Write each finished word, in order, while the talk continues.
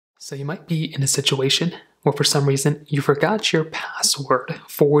So you might be in a situation where for some reason you forgot your password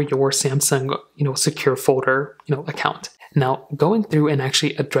for your Samsung, secure folder, account. Now, going through and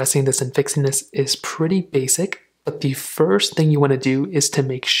actually addressing this and fixing this is pretty basic, but the first thing you want to do is to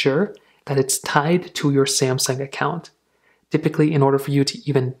make sure that it's tied to your Samsung account. Typically, in order for you to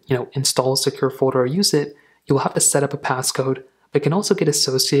even, install a secure folder or use it, you'll have to set up a passcode, but it can also get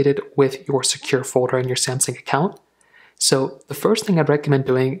associated with your secure folder in your Samsung account. So the first thing I'd recommend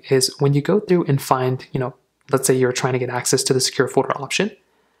doing is when you go through and find, let's say you're trying to get access to the secure folder option,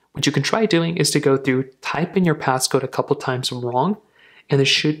 what you can try doing is to go through, type in your passcode a couple times wrong, and there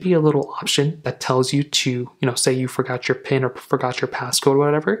should be a little option that tells you to, say you forgot your PIN or forgot your passcode or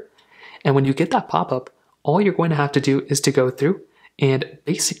whatever. And when you get that pop-up, all you're going to have to do is to go through and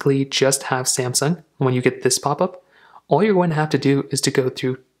basically just have Samsung. When you get this pop-up, all you're going to have to do is to go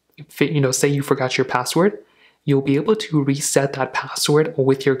through, say you forgot your password, you'll be able to reset that password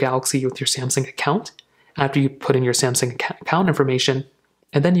with your Galaxy, with your Samsung account after you put in your Samsung account information,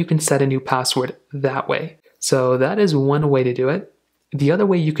 and then you can set a new password that way. So that is one way to do it. The other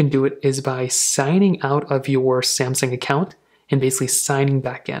way you can do it is by signing out of your Samsung account and basically signing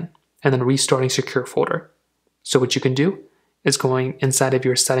back in and then restarting secure folder. So what you can do is going inside of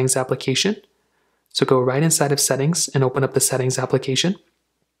your settings application. So go right inside of settings and open up the settings application,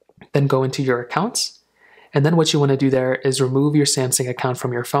 then go into your accounts. And then what you want to do there is remove your Samsung account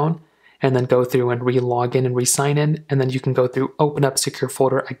from your phone and then go through and re-log in and re-sign in. And then you can go through, open up secure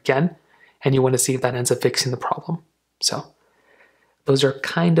folder again, and you want to see if that ends up fixing the problem. So those are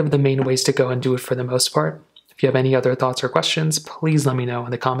kind of the main ways to go and do it for the most part. If you have any other thoughts or questions, please let me know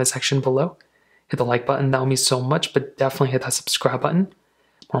in the comment section below. Hit the like button, that would mean so much, but definitely hit that subscribe button.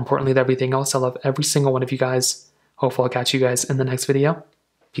 More importantly than everything else, I love every single one of you guys. Hopefully I'll catch you guys in the next video.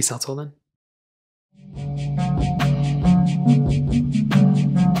 Peace out till then.